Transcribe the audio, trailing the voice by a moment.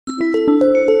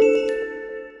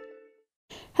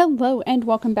Hello and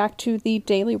welcome back to the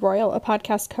Daily Royal, a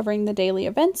podcast covering the daily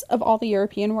events of all the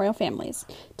European royal families.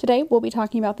 Today we'll be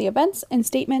talking about the events and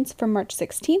statements from March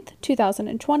 16th,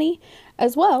 2020,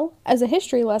 as well as a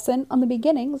history lesson on the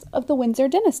beginnings of the Windsor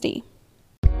Dynasty.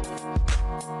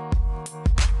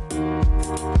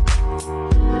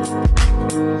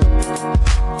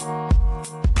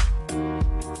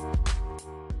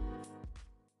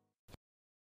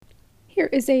 Here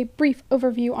is a brief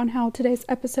overview on how today's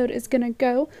episode is going to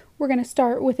go. We're going to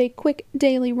start with a quick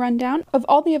daily rundown of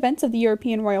all the events of the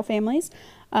European royal families.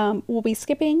 We'll be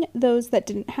skipping those that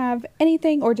didn't have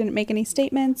anything or didn't make any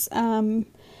statements. And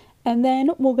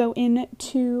then we'll go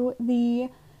into the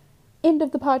end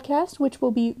of the podcast, which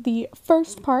will be the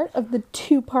first part of the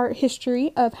two-part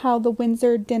history of how the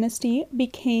Windsor dynasty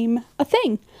became a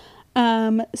thing.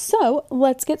 So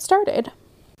let's get started.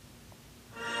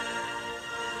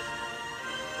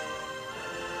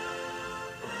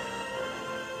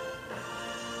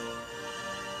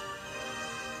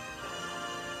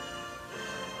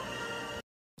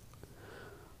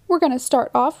 We're going to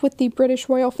start off with the British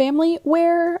royal family,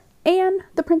 where Anne,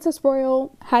 the Princess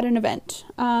Royal, had an event.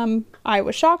 I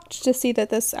was shocked to see that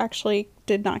this actually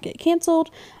did not get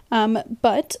canceled,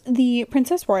 but the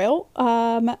Princess Royal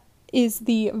is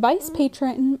the vice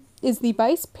patron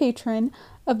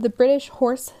of the British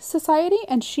Horse Society,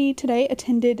 and she today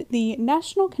attended the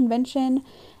National Convention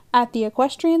at the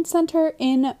Equestrian Centre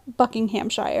in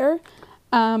Buckinghamshire.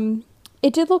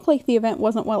 It did look like the event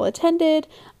wasn't well attended,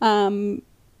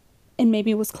 and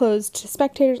maybe was closed to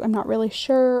spectators. I'm not really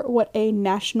sure what a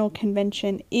national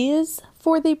convention is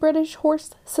for the British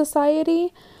Horse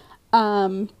Society,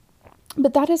 but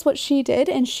that is what she did,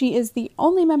 and she is the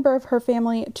only member of her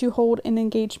family to hold an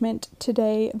engagement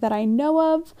today that I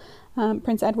know of.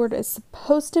 Prince Edward was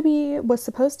supposed to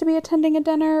be attending a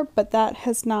dinner, but that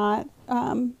has not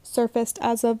surfaced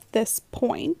as of this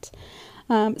point.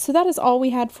 So that is all we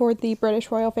had for the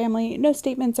British royal family. No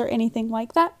statements or anything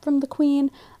like that from the Queen.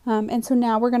 And so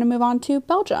now we're going to move on to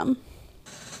Belgium.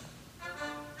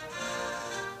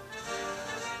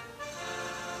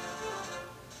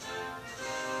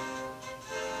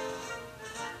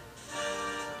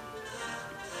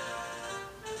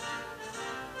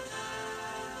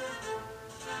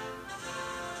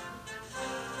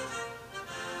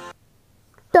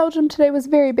 Belgium today was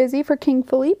very busy for King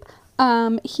Philippe.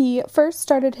 He first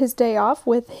started his day off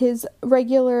with his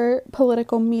regular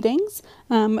political meetings.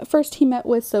 First he met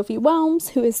with Sophie Welms,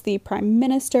 who is the Prime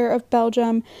Minister of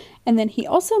Belgium, and then he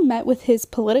also met with his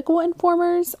political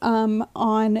informers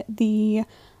on the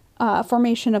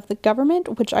formation of the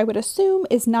government, which I would assume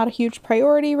is not a huge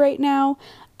priority right now,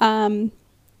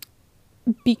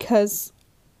 because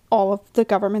all of the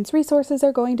government's resources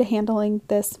are going to handling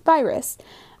this virus.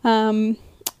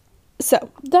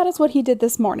 So that is what he did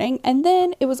this morning. And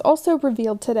then it was also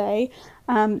revealed today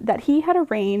that he had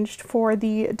arranged for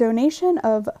the donation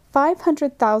of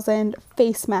 500,000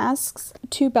 face masks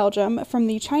to Belgium from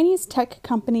the Chinese tech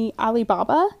company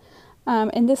Alibaba.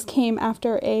 And this came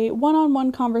after a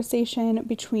one-on-one conversation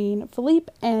between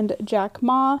Philippe and Jack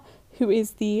Ma, who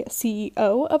is the CEO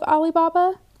of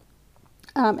Alibaba.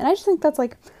 And I just think that's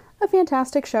like a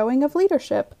fantastic showing of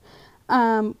leadership.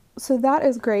 So that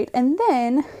is great. And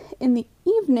then in the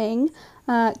evening,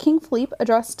 King Philippe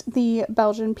addressed the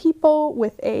Belgian people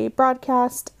with a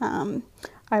broadcast.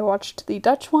 I watched the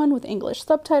Dutch one with English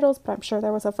subtitles, but I'm sure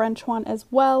there was a French one as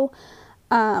well,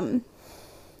 in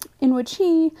which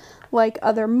he, like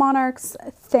other monarchs,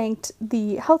 thanked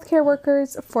the healthcare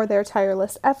workers for their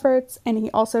tireless efforts, and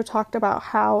he also talked about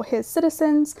how his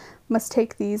citizens must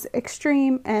take these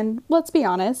extreme and, let's be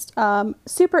honest,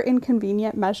 super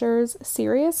inconvenient measures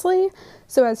seriously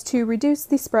so as to reduce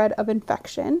the spread of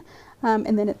infection.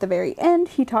 And then at the very end,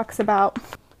 he talks about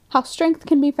how strength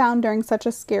can be found during such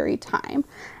a scary time.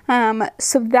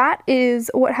 So that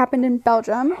is what happened in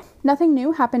Belgium. Nothing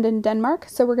new happened in Denmark,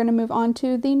 so we're going to move on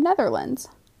to the Netherlands.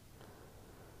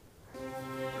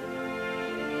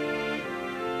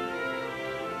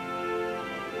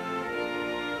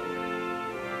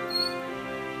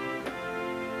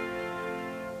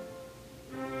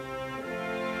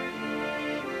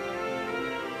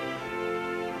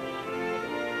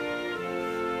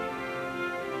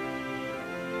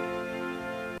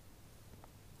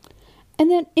 And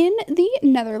then in the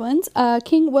Netherlands,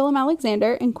 King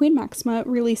Willem-Alexander and Queen Maxima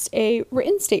released a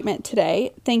written statement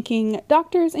today thanking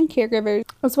doctors and caregivers,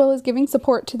 as well as giving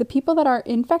support to the people that are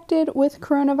infected with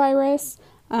coronavirus,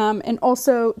 and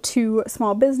also to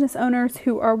small business owners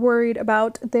who are worried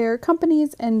about their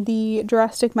companies and the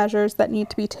drastic measures that need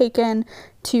to be taken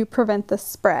to prevent the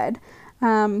spread.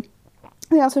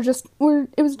 They also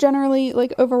it was generally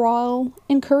like overall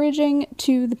encouraging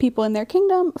to the people in their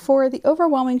kingdom for the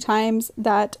overwhelming times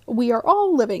that we are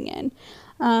all living in.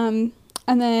 And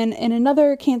then in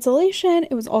another cancellation,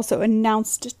 it was also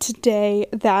announced today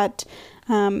that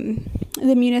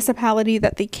the municipality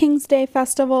that the King's Day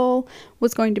Festival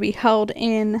was going to be held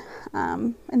in,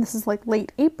 and this is like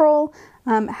late April,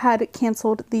 had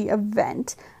canceled the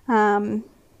event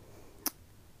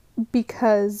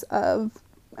because of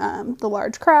the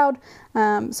large crowd.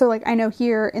 So like I know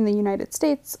here in the United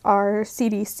States, our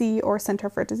CDC, or Center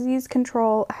for Disease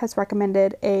Control, has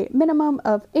recommended a minimum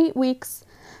of 8 weeks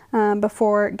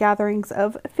before gatherings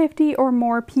of 50 or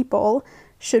more people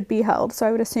should be held. So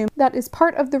I would assume that is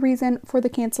part of the reason for the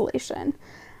cancellation.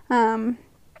 And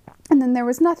then there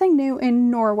was nothing new in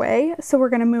Norway, so we're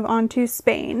going to move on to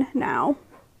Spain now.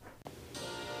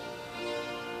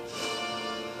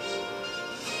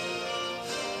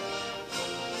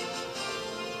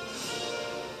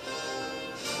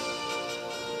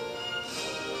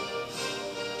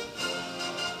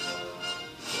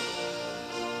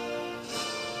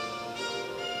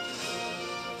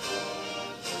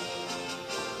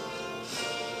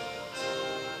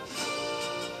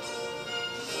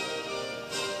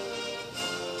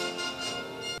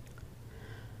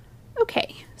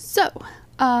 Okay, so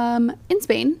in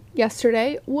Spain,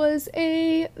 yesterday was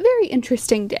a very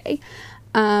interesting day.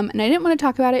 And I didn't want to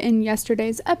talk about it in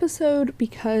yesterday's episode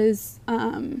because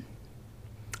I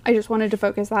just wanted to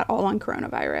focus that all on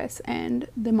coronavirus and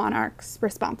the monarch's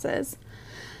responses.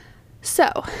 So,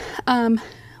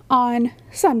 on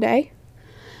Sunday,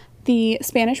 the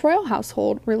Spanish royal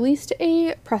household released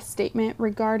a press statement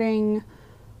regarding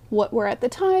what were at the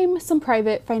time some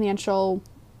private financial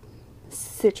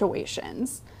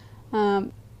situations.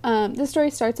 This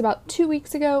story starts about 2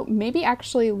 weeks ago, maybe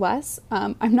actually less.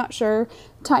 I'm not sure.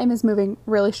 Time is moving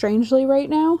really strangely right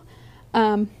now.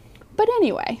 But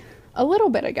anyway, a little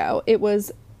bit ago, it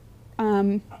was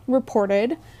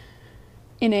reported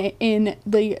in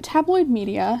the tabloid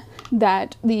media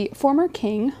that the former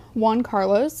king, Juan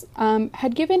Carlos,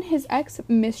 had given his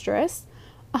ex-mistress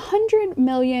 100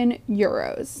 million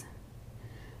euros.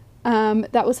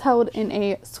 That was held in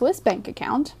a Swiss bank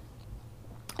account,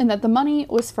 and that the money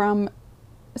was from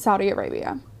Saudi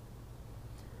Arabia,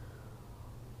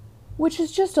 which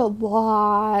is just a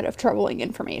lot of troubling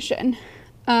information.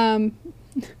 100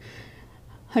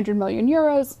 million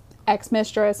euros,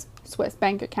 ex-mistress, Swiss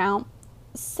bank account.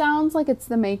 Sounds like it's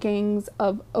the makings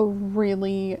of a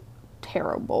really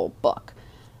terrible book.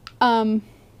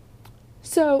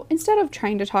 So instead of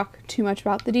trying to talk too much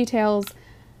about the details,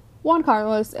 Juan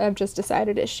Carlos have just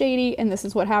decided is shady, and this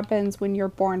is what happens when you're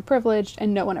born privileged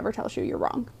and no one ever tells you you're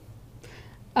wrong.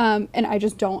 And I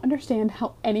just don't understand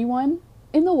how anyone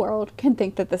in the world can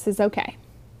think that this is okay.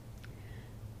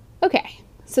 Okay,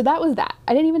 so that was that.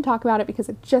 I didn't even talk about it because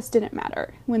it just didn't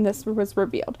matter when this was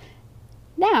revealed.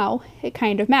 Now, it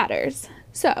kind of matters.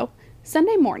 So,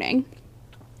 Sunday morning,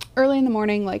 early in the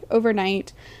morning, like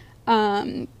overnight,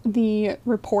 the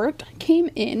report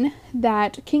came in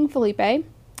that King Felipe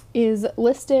is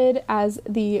listed as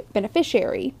the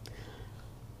beneficiary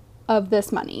of this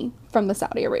money from the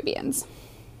Saudi Arabians.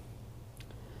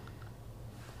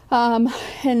 And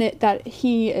that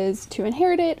he is to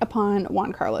inherit it upon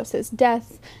Juan Carlos's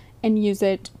death and use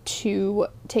it to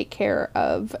take care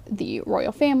of the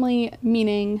royal family,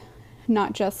 meaning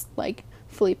not just like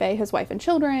Felipe, his wife and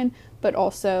children, but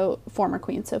also former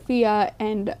Queen Sofia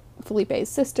and Felipe's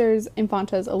sisters,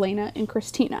 Infantas Elena and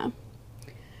Cristina.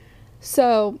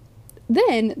 So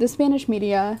then the Spanish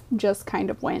media just kind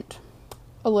of went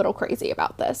a little crazy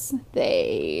about this.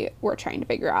 They were trying to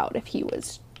figure out if he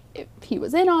was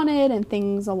in on it and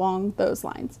things along those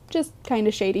lines. Just kind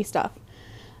of shady stuff.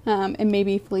 And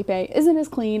maybe Felipe isn't as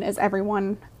clean as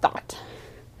everyone thought.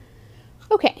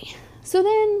 Okay, so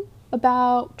then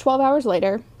about 12 hours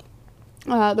later,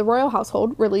 the royal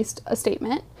household released a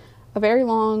statement, a very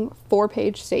long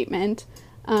 4-page statement,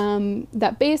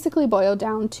 that basically boiled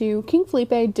down to King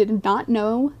Felipe did not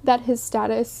know that his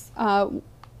status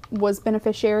was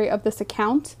beneficiary of this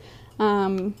account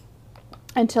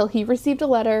until he received a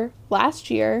letter last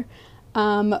year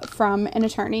from an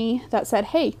attorney that said,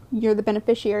 hey, you're the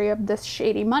beneficiary of this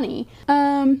shady money.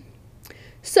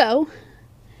 So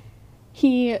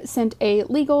he sent a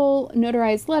legal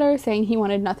notarized letter saying he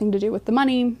wanted nothing to do with the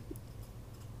money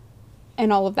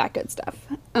and all of that good stuff.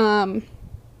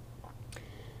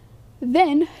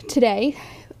 Then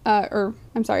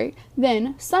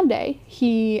Sunday,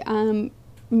 he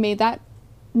made that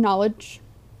knowledge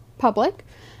public,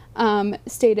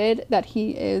 stated that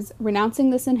he is renouncing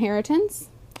this inheritance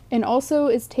and also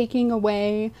is taking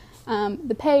away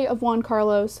the pay of Juan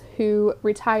Carlos, who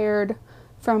retired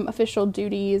from official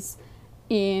duties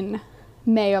in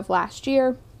May of last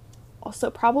year. Also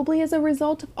probably as a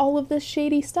result of all of this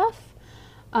shady stuff.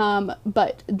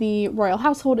 But the royal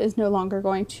household is no longer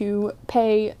going to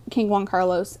pay King Juan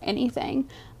Carlos anything.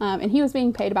 And he was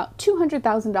being paid about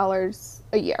 $200,000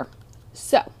 a year.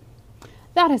 So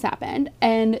that has happened.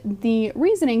 And the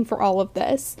reasoning for all of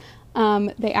this,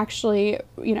 they actually,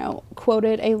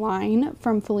 quoted a line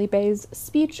from Felipe's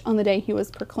speech on the day he was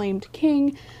proclaimed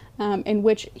king, in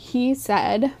which he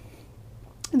said,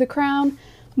 "The crown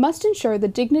must ensure the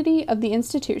dignity of the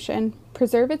institution,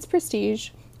 preserve its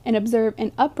prestige, and observe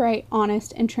an upright,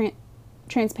 honest, and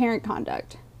transparent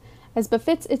conduct, as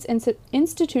befits its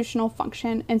institutional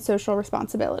function and social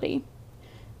responsibility.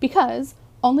 Because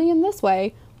only in this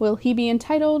way will he be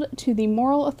entitled to the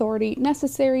moral authority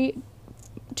necessary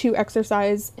to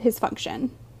exercise his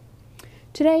function.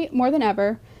 Today, more than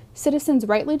ever, citizens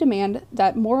rightly demand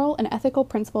that moral and ethical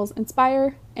principles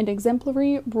inspire and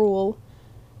exemplary rule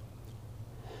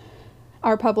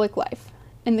our public life,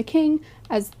 and the king,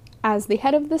 as the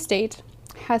head of the state,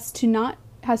 has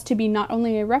to be not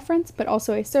only a reference but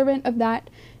also a servant of that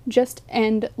just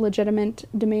and legitimate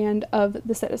demand of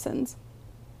the citizens."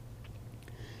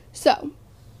 So,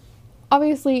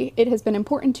 obviously, it has been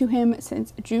important to him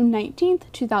since June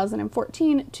 19th,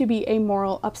 2014, to be a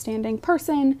moral, upstanding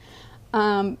person,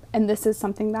 and this is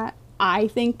something that I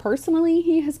think personally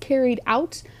he has carried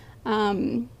out.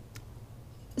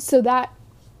 So that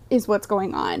is what's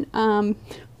going on.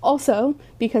 Also,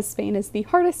 because Spain is the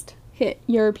hardest hit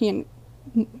European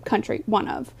country, one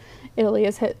of. Italy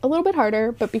is hit a little bit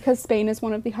harder, but because Spain is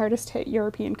one of the hardest hit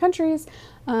European countries,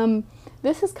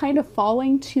 this is kind of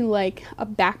falling to like a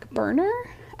back burner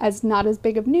as not as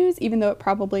big of news, even though it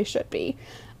probably should be.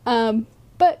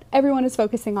 But everyone is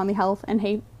focusing on the health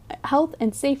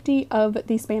and safety of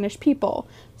the Spanish people.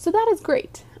 So that is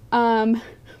great.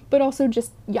 But also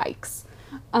just yikes.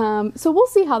 So we'll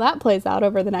see how that plays out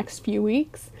over the next few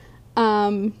weeks.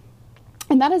 And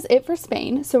that is it for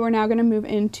Spain. So we're now going to move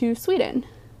into Sweden.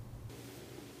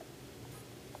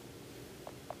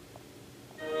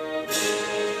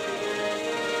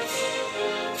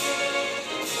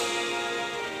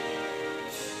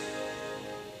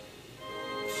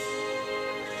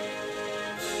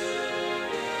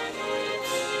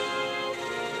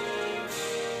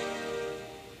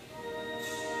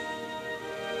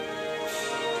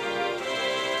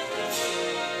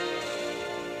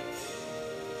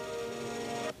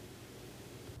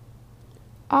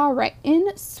 All right,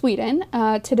 in Sweden,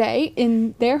 today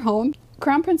in their home,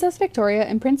 Crown Princess Victoria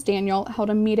and Prince Daniel held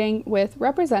a meeting with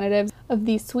representatives of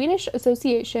the Swedish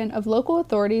Association of Local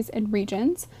Authorities and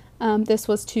Regions. This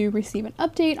was to receive an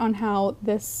update on how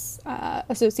this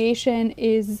association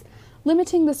is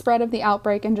limiting the spread of the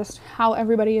outbreak and just how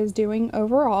everybody is doing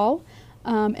overall.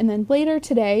 And then later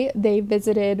today, they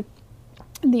visited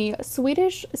the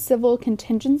Swedish Civil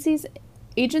Contingencies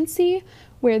Agency,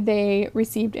 where they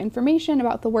received information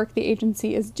about the work the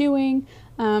agency is doing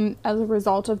as a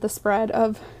result of the spread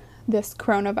of this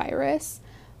coronavirus.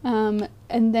 And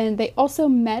then they also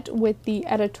met with the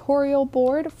editorial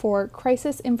board for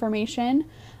Crisis Information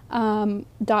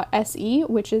 .se,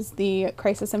 which is the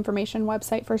crisis information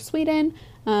website for Sweden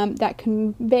that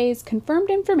conveys confirmed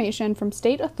information from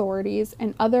state authorities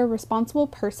and other responsible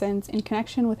persons in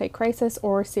connection with a crisis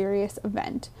or serious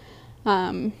event.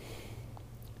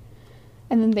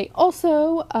 And then they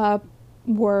also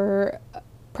were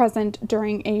present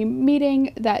during a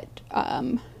meeting that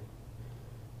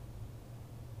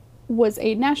was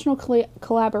a national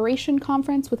collaboration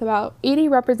conference with about 80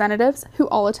 representatives who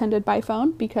all attended by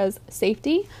phone because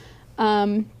safety.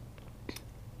 And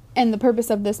the purpose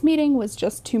of this meeting was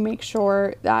just to make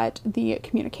sure that the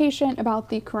communication about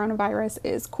the coronavirus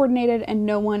is coordinated and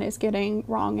no one is getting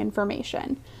wrong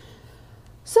information.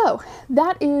 So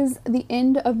that is the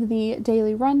end of the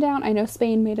daily rundown. I know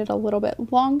Spain made it a little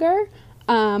bit longer,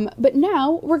 but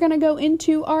now we're going to go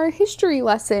into our history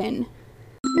lesson.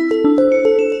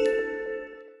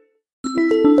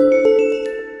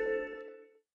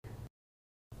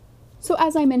 So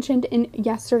as I mentioned in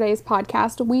yesterday's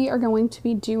podcast, we are going to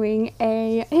be doing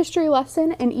a history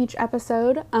lesson in each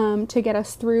episode to get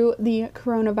us through the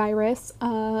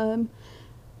coronavirus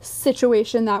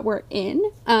situation that we're in.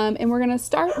 And we're going to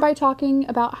start by talking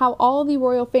about how all the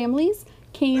royal families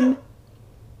came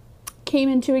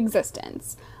into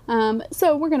existence.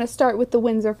 So we're going to start with the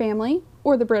Windsor family,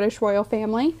 or the British royal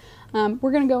family.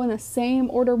 We're going to go in the same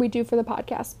order we do for the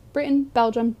podcast: Britain,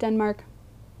 Belgium, Denmark,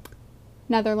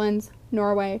 Netherlands,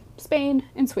 Norway, Spain,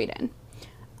 and Sweden.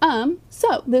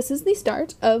 So this is the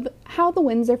start of how the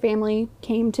Windsor family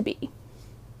came to be.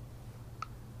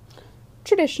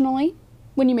 Traditionally,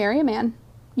 when you marry a man,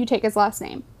 you take his last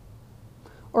name.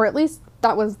 Or at least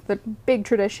that was the big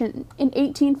tradition in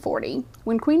 1840,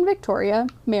 when Queen Victoria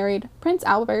married Prince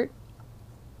Albert.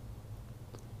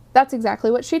 That's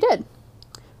exactly what she did.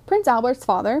 Prince Albert's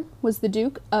father was the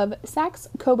Duke of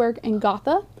Saxe-Coburg and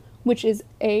Gotha, which was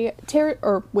a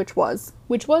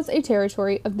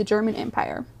territory of the German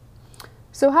Empire.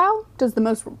 So how does the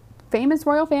most famous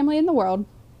royal family in the world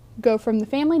go from the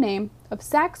family name of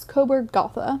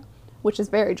Saxe-Coburg-Gotha, which is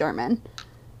very German,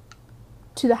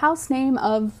 to the house name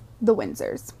of the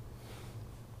Windsors?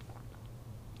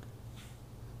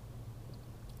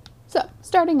 So,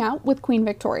 starting out with Queen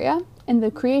Victoria and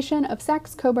the creation of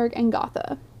Saxe-Coburg and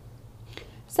Gotha.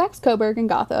 Saxe-Coburg and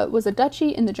Gotha was a duchy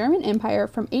in the German Empire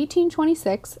from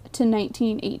 1826 to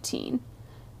 1918.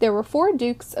 There were 4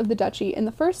 dukes of the duchy, and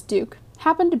the first duke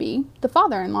happened to be the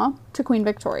father-in-law to Queen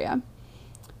Victoria.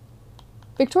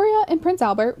 Victoria and Prince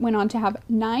Albert went on to have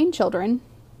 9 children.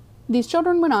 These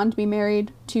children went on to be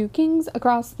married to kings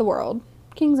across the world,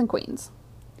 kings and queens.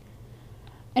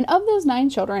 And of those 9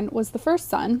 children was the first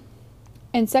son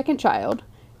and second child,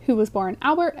 who was born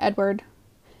Albert Edward,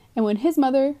 and when his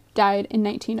mother died in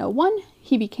 1901,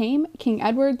 he became King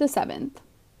Edward VII.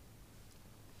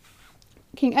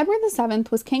 King Edward VII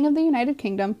was king of the United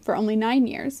Kingdom for only 9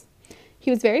 years. He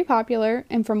was very popular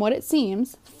and, from what it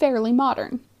seems, fairly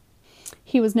modern.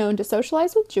 He was known to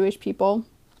socialize with Jewish people,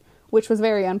 which was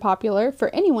very unpopular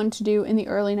for anyone to do in the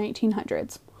early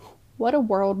 1900s. What a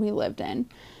world we lived in.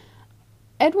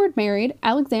 Edward married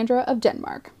Alexandra of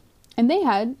Denmark, and they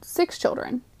had 6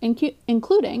 children,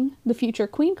 including the future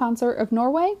Queen Consort of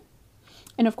Norway,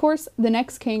 and of course, the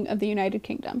next king of the United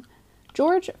Kingdom,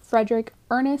 George Frederick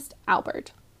Ernest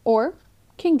Albert, or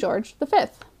King George V.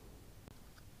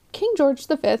 King George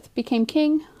V became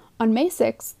king on May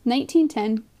 6,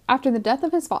 1910, after the death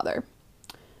of his father.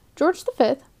 George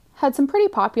V had some pretty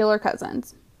popular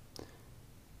cousins,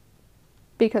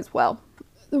 because, well,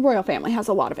 the royal family has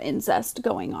a lot of incest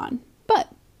going on. But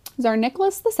Tsar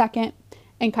Nicholas II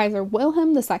and Kaiser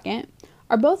Wilhelm II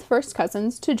are both first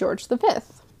cousins to George V,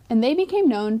 and they became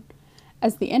known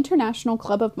as the International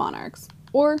Club of Monarchs,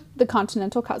 or the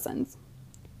Continental Cousins.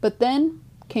 But then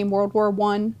came World War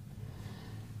I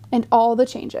and all the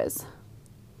changes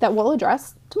that we'll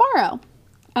address tomorrow.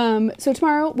 So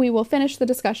tomorrow we will finish the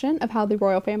discussion of how the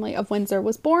royal family of Windsor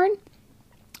was born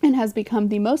and has become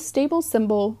the most stable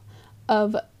symbol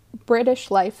of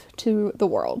British life to the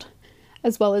world,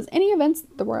 as well as any events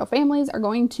the royal families are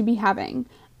going to be having.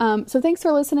 So thanks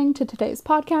for listening to today's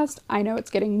podcast. I know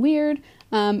it's getting weird.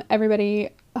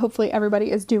 Hopefully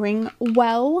everybody is doing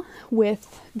well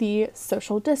with the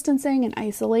social distancing and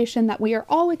isolation that we are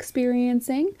all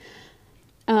experiencing.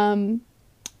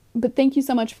 But thank you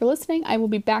so much for listening. I will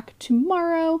be back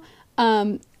tomorrow.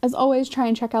 As always, try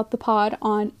and check out the pod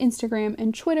on Instagram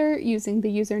and Twitter using the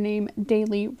username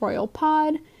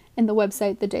DailyRoyalPod and the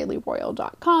website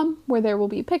thedailyroyal.com, where there will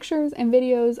be pictures and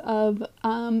videos of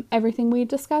everything we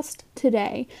discussed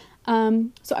today.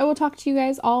 So I will talk to you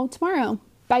guys all tomorrow.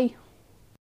 Bye.